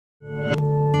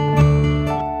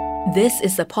This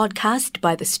is a podcast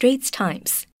by The Straits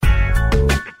Times.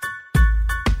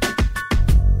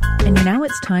 And now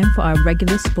it's time for our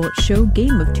regular sports show,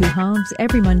 Game of Two Halves,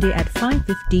 every Monday at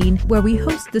 5:15, where we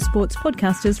host the sports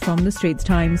podcasters from The Straits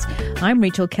Times. I'm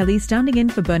Rachel Kelly, standing in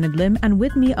for Bernard Lim, and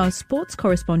with me are sports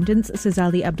correspondents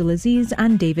Sazali Abdulaziz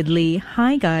and David Lee.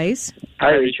 Hi, guys.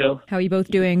 Hi, Rachel. How are you both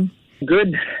doing?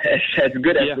 Good. As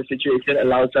good as the situation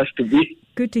allows us to be.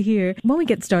 Good to hear. When we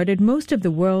get started, most of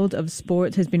the world of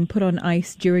sports has been put on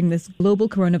ice during this global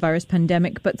coronavirus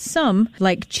pandemic, but some,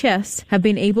 like chess, have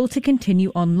been able to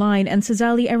continue online. And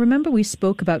Sazali, I remember we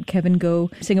spoke about Kevin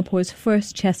Goh, Singapore's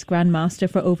first chess grandmaster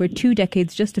for over 2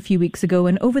 decades, just a few weeks ago.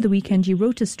 And over the weekend, you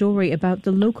wrote a story about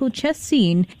the local chess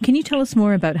scene. Can you tell us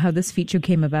more about how this feature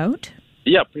came about?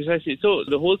 Yeah, precisely. So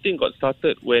the whole thing got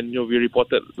started when we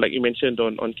reported, like you mentioned,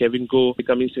 on Kevin Goh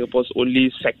becoming Singapore's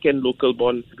only second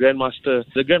local-born grandmaster.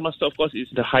 The grandmaster, of course, is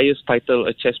the highest title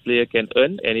a chess player can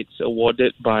earn, and it's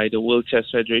awarded by the World Chess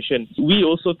Federation. We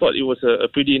also thought it was a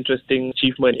pretty interesting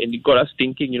achievement, and it got us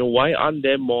thinking, why aren't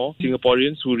there more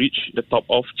Singaporeans who reach the top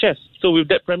of chess? So with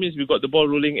that premise, we got the ball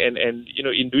rolling, and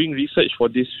in doing research for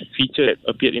this feature that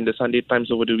appeared in the Sunday Times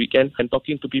over the weekend and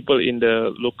talking to people in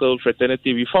the local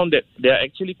fraternity, we found that there are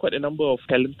actually quite a number of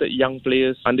talented young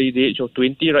players under the age of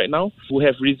 20 right now who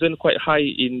have risen quite high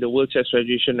in the World Chess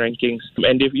Federation rankings,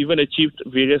 and they've even achieved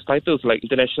various titles like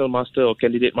International Master or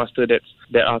Candidate Master that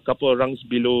are a couple of rungs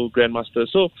below Grandmaster.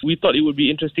 So we thought it would be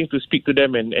interesting to speak to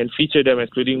them and feature them,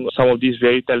 including some of these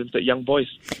very talented young boys.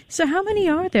 So how many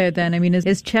are there then? I mean,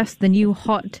 is chess the new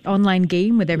hot online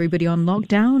game with everybody on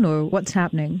lockdown, or what's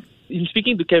happening? In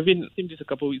speaking to Kevin just a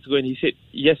couple of weeks ago, and he said,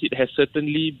 yes, it has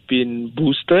certainly been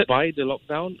boosted by the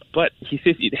lockdown, but he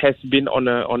says it has been on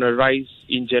a rise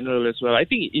in general as well. I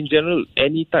think in general,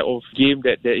 any type of game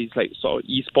that is like sort of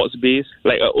esports based,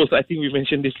 like also I think we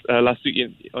mentioned this last week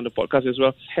on the podcast as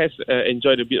well, has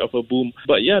enjoyed a bit of a boom.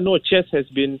 But chess has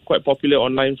been quite popular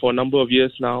online for a number of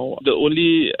years now. The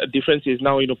only difference is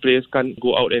now, players can't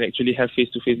go out and actually have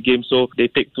face-to-face games, so they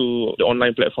take to the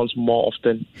online platforms more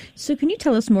often. So can you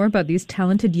tell us more about these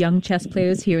talented young chess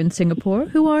players here in Singapore?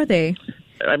 Who are they?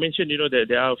 I mentioned, that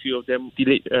there are a few of them,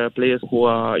 elite players who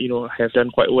are, have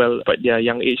done quite well at their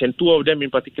young age. And two of them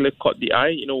in particular caught the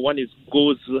eye. One is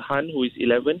Goh Zihan, who is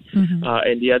 11,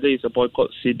 and the other is a boy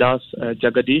called Siddharth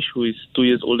Jagadish, who is 2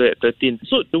 years older at 13.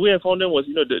 So the way I found them was,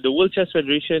 the World Chess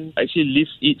Federation actually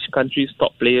lists each country's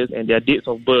top players and their dates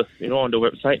of birth, on the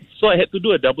website. So I had to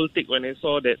do a double take when I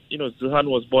saw that, Zihan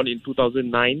was born in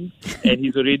 2009, and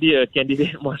he's already a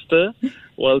candidate master,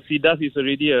 while Siddharth is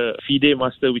already a FIDE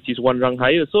master, which is one rang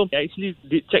higher. So I actually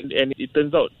did check, and it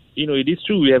turns out, it is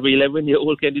true. We have an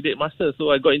 11-year-old candidate master.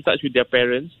 So I got in touch with their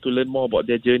parents to learn more about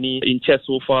their journey in chess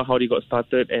so far, how they got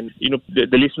started. And,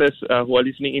 the listeners who are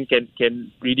listening in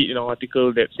can read it in our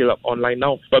article that's still up online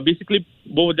now. But basically,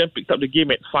 both of them picked up the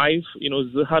game at 5.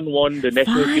 Zihan won the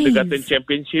National Kindergarten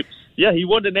Championships. Yeah, he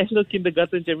won the National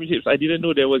Kindergarten Championships. I didn't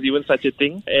know there was even such a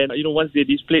thing. And, once they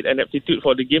displayed an aptitude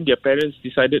for the game, their parents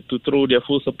decided to throw their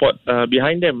full support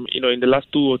behind them, in the last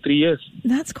 2 or 3 years.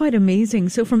 That's quite amazing.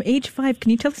 So from age 5,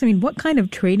 can you tell us, what kind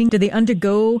of training do they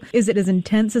undergo? Is it as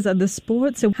intense as other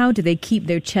sports? So how do they keep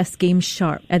their chess game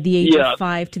sharp at the age of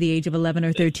 5 to the age of 11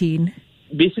 or 13?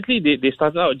 Basically, they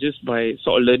started out just by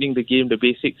sort of learning the game, the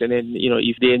basics, and then,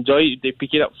 if they enjoy it, they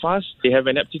pick it up fast. They have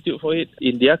an aptitude for it.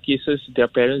 In their cases, their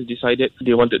parents decided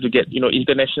they wanted to get,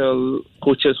 international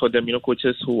coaches for them,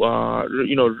 coaches who are,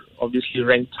 obviously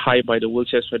ranked high by the World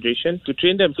Chess Federation to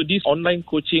train them. So these online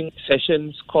coaching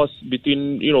sessions cost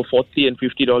between, $40 and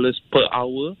 $50 per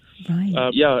hour. Right.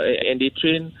 And they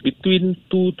train between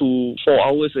 2 to 4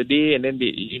 hours a day, and then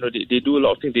they do a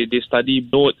lot of things. They study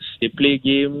notes, they play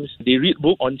games, they read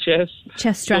book on chess.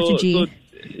 Chess strategy.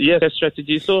 Yes, chess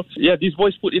strategy. So, these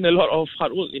boys put in a lot of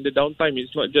hard work in the downtime.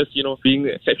 It's not just, being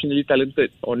exceptionally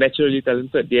talented or naturally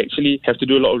talented. They actually have to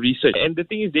do a lot of research. And the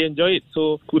thing is, they enjoy it.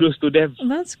 So, kudos to them.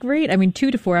 That's great. 2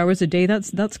 to 4 hours a day,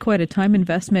 that's quite a time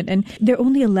investment. And they're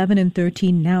only 11 and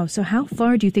 13 now. So how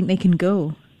far do you think they can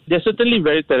go? They're certainly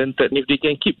very talented, and if they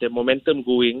can keep the momentum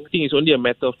going, I think it's only a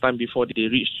matter of time before they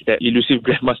reach that elusive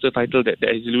Grandmaster title that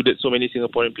has eluded so many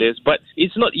Singaporean players. But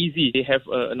it's not easy. They have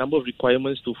a number of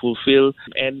requirements to fulfill,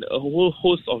 and a whole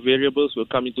host of variables will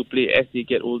come into play as they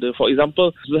get older. For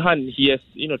example, Zihan, he has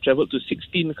traveled to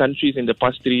 16 countries in the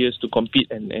past 3 years to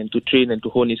compete and to train and to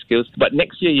hone his skills. But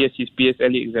next year, he has his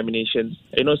PSLE examinations.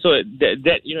 So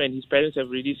that and his parents have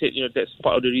already said, that's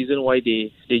part of the reason why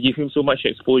they give him so much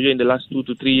exposure in the last 2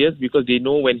 to 3 years. years because they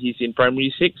know when he's in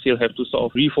primary 6, he'll have to sort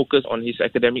of refocus on his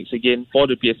academics again for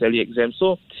the PSLE exam.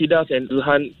 So Sidas and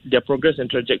Zulhan, their progress and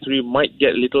trajectory might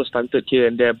get a little stunted here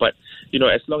and there, but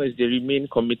as long as they remain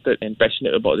committed and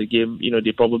passionate about the game,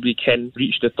 they probably can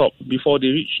reach the top before they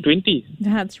reach 20.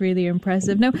 That's really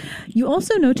impressive. Now, you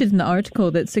also noted in the article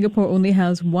that Singapore only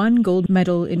has one gold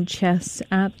medal in chess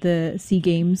at the SEA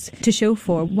Games to show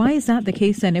for. Why is that the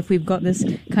case then, if we've got this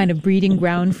kind of breeding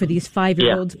ground for these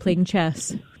 5-year-olds playing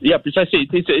chess? Yeah, precisely.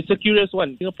 It's a curious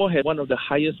one. Singapore has one of the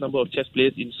highest number of chess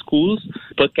players in schools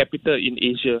per capita in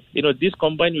Asia. This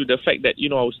combined with the fact that,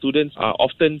 our students are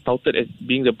often touted as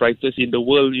being the brightest in the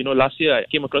world. Last year I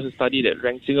came across a study that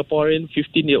ranked Singaporean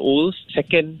 15-year-olds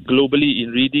second globally in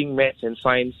reading, maths and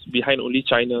science behind only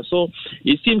China. So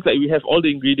it seems like we have all the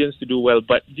ingredients to do well,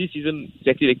 but this isn't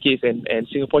exactly the case. And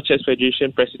Singapore Chess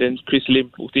Federation President Chris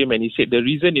Lim came and he said the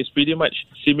reason is pretty much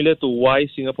similar to why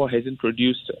Singapore hasn't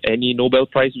produced any Nobel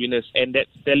Prize winners, and that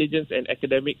intelligence and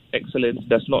academic excellence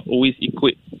does not always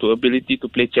equate to ability to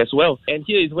play chess well. And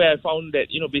here is where I found that,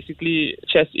 basically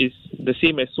chess is the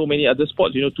same as so many other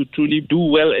sports. To truly do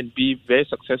well and be very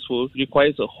successful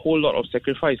requires a whole lot of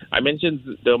sacrifice. I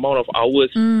mentioned the amount of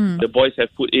hours the boys have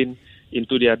put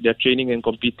into their training and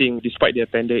competing despite their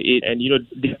tender age. And,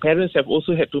 their parents have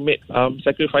also had to make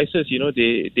sacrifices.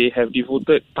 They have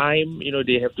devoted time.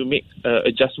 They have to make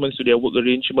adjustments to their work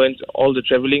arrangements. All the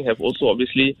traveling have also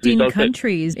obviously resulted...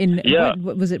 countries in,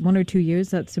 what was it, 1 or 2 years?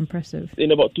 That's impressive.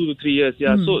 In about 2 to 3 years,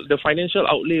 yeah. So the financial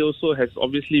outlay also has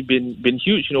obviously been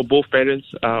huge. Both parents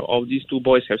of these two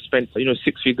boys have spent,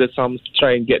 6-figure sums to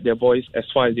try and get their boys as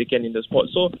far as they can in the sport.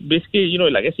 So basically,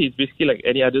 like I say, it's basically like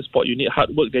any other sport. You need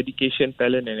hard work, dedication,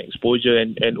 talent and exposure,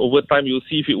 and over time you'll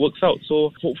see if it works out.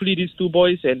 So hopefully these two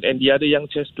boys and the other young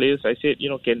chess players, I said,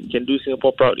 can do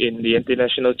Singapore proud in the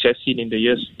international chess scene in the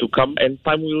years to come, and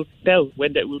time will tell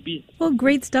when that will be. Well,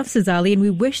 great stuff, Sazali, and we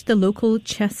wish the local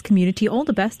chess community all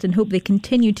the best and hope they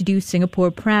continue to do Singapore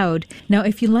proud. Now,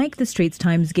 if you like the Straits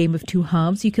Times Game of Two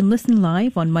Halves, you can listen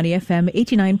live on Money FM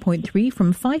 89.3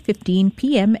 from 5:15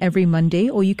 p.m. every Monday,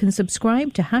 or you can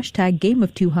subscribe to #Game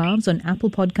of Two Halves on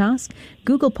Apple Podcasts,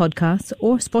 Google Podcasts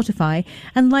or Spotify,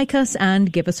 and like us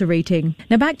and give us a rating.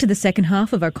 Now back to the second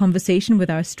half of our conversation with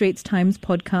our Straits Times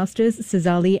podcasters,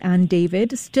 Sazali and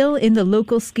David, still in the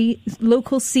local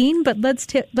scene, but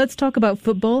let's talk about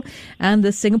football and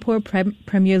the Singapore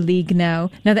Premier League now.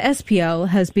 Now the SPL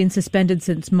has been suspended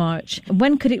since March.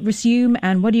 When could it resume,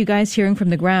 and what are you guys hearing from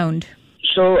the ground?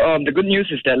 So the good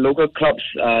news is that local clubs,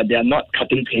 they are not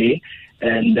cutting pay.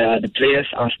 And the players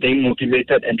are staying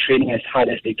motivated and training as hard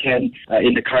as they can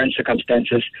in the current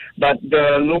circumstances. But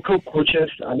the local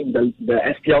coaches, the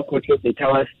SPL coaches, they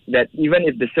tell us that even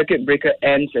if the circuit breaker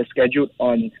ends as scheduled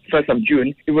on 1st of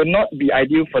June, it will not be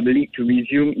ideal for the league to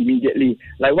resume immediately.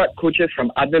 Like what coaches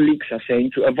from other leagues are saying,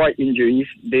 to avoid injuries,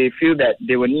 they feel that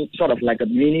they will need sort of like a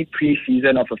mini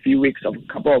pre-season of a few weeks, of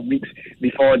a couple of weeks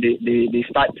before they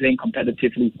start playing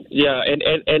competitively. Yeah,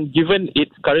 and given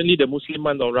it's currently the Muslim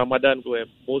month of Ramadan, where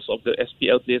most of the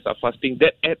SPL players are fasting,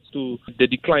 that adds to the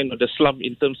decline or the slump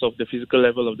in terms of the physical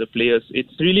level of the players.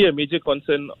 It's really a major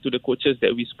concern to the coaches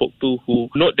that we spoke to, who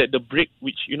note that the break,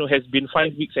 which has been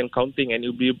 5 weeks and counting, and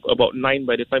it'll be about 9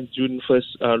 by the time June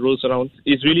 1st rolls around,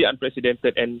 is really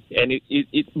unprecedented, and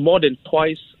it's more than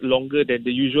twice longer than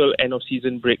the usual end of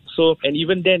season break. So, and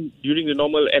even then, during the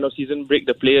normal end of season break,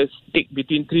 the players take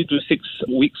between 3 to 6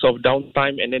 weeks of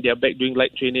downtime, and then they are back doing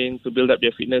light training to build up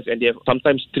their fitness, and they have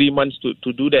sometimes 3 months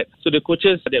to do that. So the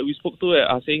coaches that we spoke to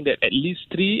are saying that at least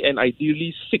 3 and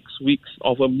ideally 6 weeks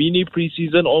of a mini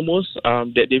pre-season almost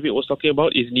that David was talking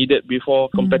about is needed before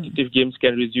competitive games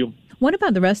can resume. What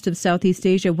about the rest of Southeast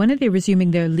Asia? When are they resuming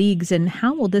their leagues, and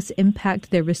how will this impact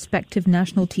their respective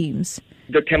national teams?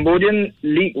 The Cambodian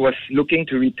league was looking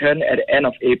to return at the end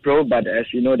of April, but as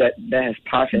you know, that has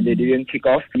passed and they didn't kick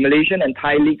off. The Malaysian and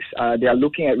Thai leagues, they are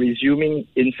looking at resuming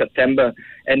in September,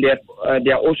 and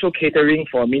they are also catering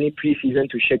for a mini pre-season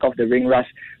to shake off the ring rust.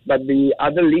 But the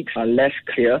other leagues are less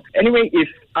clear. Anyway, if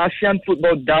ASEAN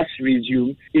football does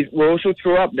resume, it will also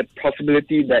throw up the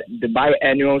possibility that the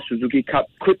biannual Suzuki Cup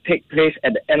could take place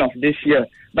at the end of this year.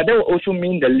 But that will also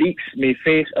mean the leagues may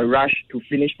face a rush to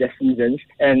finish their seasons,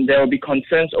 and there will be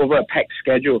concerns over a packed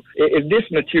schedule. If this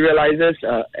materializes,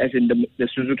 as in the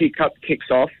Suzuki Cup kicks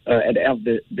off at the end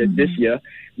of this year,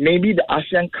 maybe the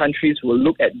ASEAN countries will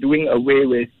look at doing away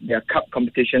with their cup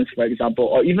competitions, for example,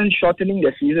 or even shortening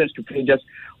their seasons to play just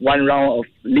one round of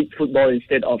league football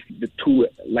instead of the 2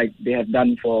 like they have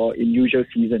done in usual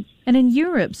seasons. And in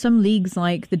Europe, some leagues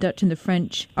like the Dutch and the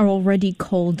French are already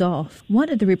called off. What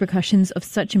are the repercussions of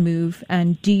such a move,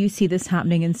 and do you see this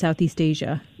happening in Southeast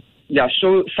Asia? Yeah,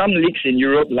 so some leagues in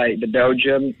Europe, like the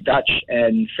Belgium, Dutch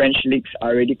and French leagues, are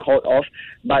already called off,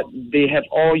 but they have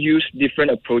all used different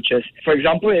approaches. For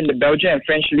example, in the Belgian and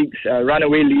French leagues,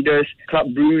 runaway leaders Club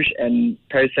Brugge and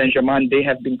Paris Saint-Germain, they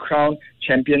have been crowned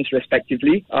champions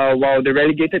respectively, while the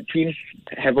relegated teams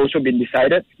have also been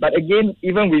decided. But again,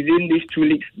 even within these two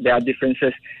leagues, there are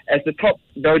differences. As the top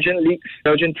Belgian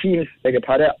teams, like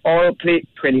all played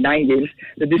 29 games,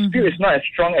 the dispute is not as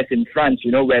strong as in France,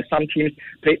 where some teams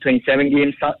played 27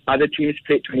 games, some other teams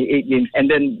played 28 games, and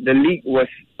then the league was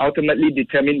ultimately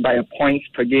determined by a points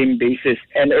per game basis.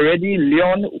 And already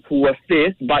Lyon, who were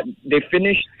fifth, but they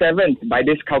finished seventh by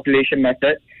this calculation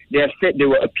method, they have said they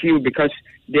will appeal because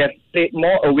they have played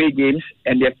more away games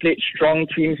and they have played strong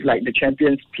teams like the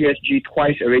champions PSG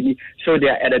twice already, so they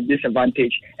are at a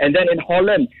disadvantage. And then in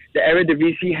Holland, the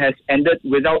Eredivisie has ended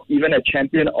without even a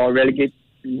champion or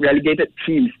relegated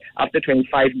teams after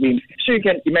 25 games. So you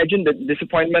can imagine the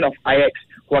disappointment of Ajax,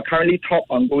 who are currently top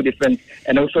on goal difference,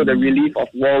 and also the relief of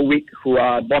Warwick, who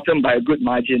are bottom by a good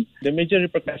margin. The major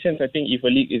repercussions, I think, if a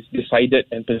league is decided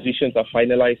and positions are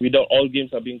finalized without all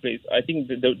games are being played, I think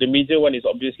the major one is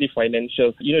obviously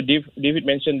financial. David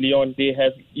mentioned Lyon. They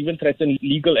have even threatened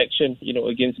legal action,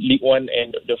 against Ligue 1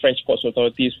 and the French sports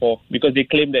authorities because they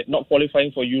claim that not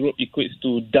qualifying for Europe equates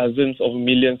to dozens of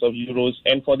millions of euros.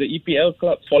 And for the EPL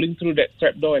clubs, falling through that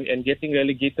trapdoor and getting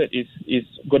relegated is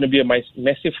going to be a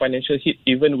massive financial hit,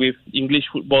 even with English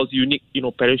football's unique,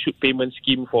 parachute payment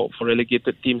scheme for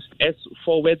relegated teams. As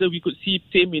for whether we could see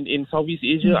same in Southeast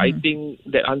Asia, I think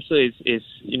the answer is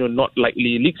not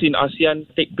likely. Leagues in ASEAN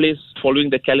take place following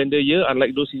the calendar year,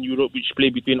 unlike those in Europe which play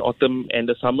between autumn and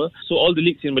the summer. So all the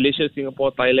leagues in Malaysia,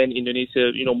 Singapore, Thailand,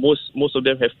 Indonesia, most of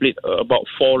them have played about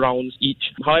 4 rounds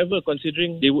each. However,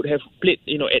 considering they would have played,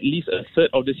 at least a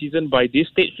third of the season by this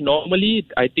stage, normally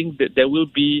I think that there will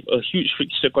be a huge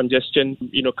fixture congestion,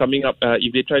 coming up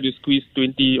if they try to squeeze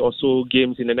 20 or so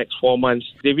games in the next 4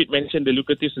 months. David mentioned the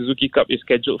lucrative Suzuki Cup is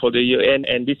scheduled for the year end,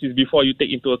 and this is before you take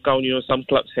into account, some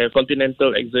clubs have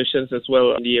continental exertions as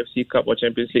well on the AFC Cup or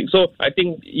Champions League. So I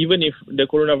think even if the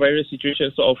coronavirus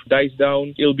situation sort of dies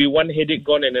down, it'll be one headache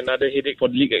gone and another headache for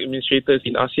the league administrators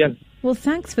in ASEAN. Well,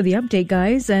 thanks for the update,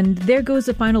 guys. And there goes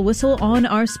the final whistle on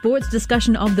our sports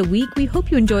discussion of the week. We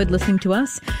hope you enjoyed listening to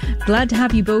us. Glad to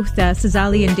have you both,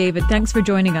 Sazali and David. Thanks for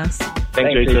joining us.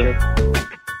 Thanks, Rachel.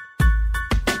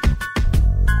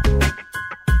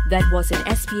 That was an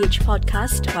SPH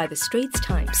podcast by The Straits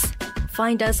Times.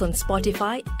 Find us on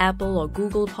Spotify, Apple or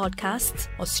Google Podcasts,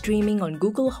 or streaming on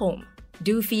Google Home.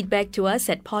 Do feedback to us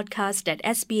at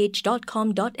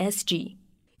podcast@sph.com.sg.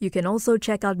 You can also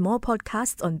check out more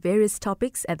podcasts on various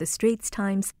topics at The Straits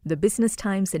Times, The Business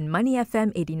Times and Money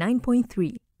FM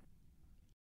 89.3.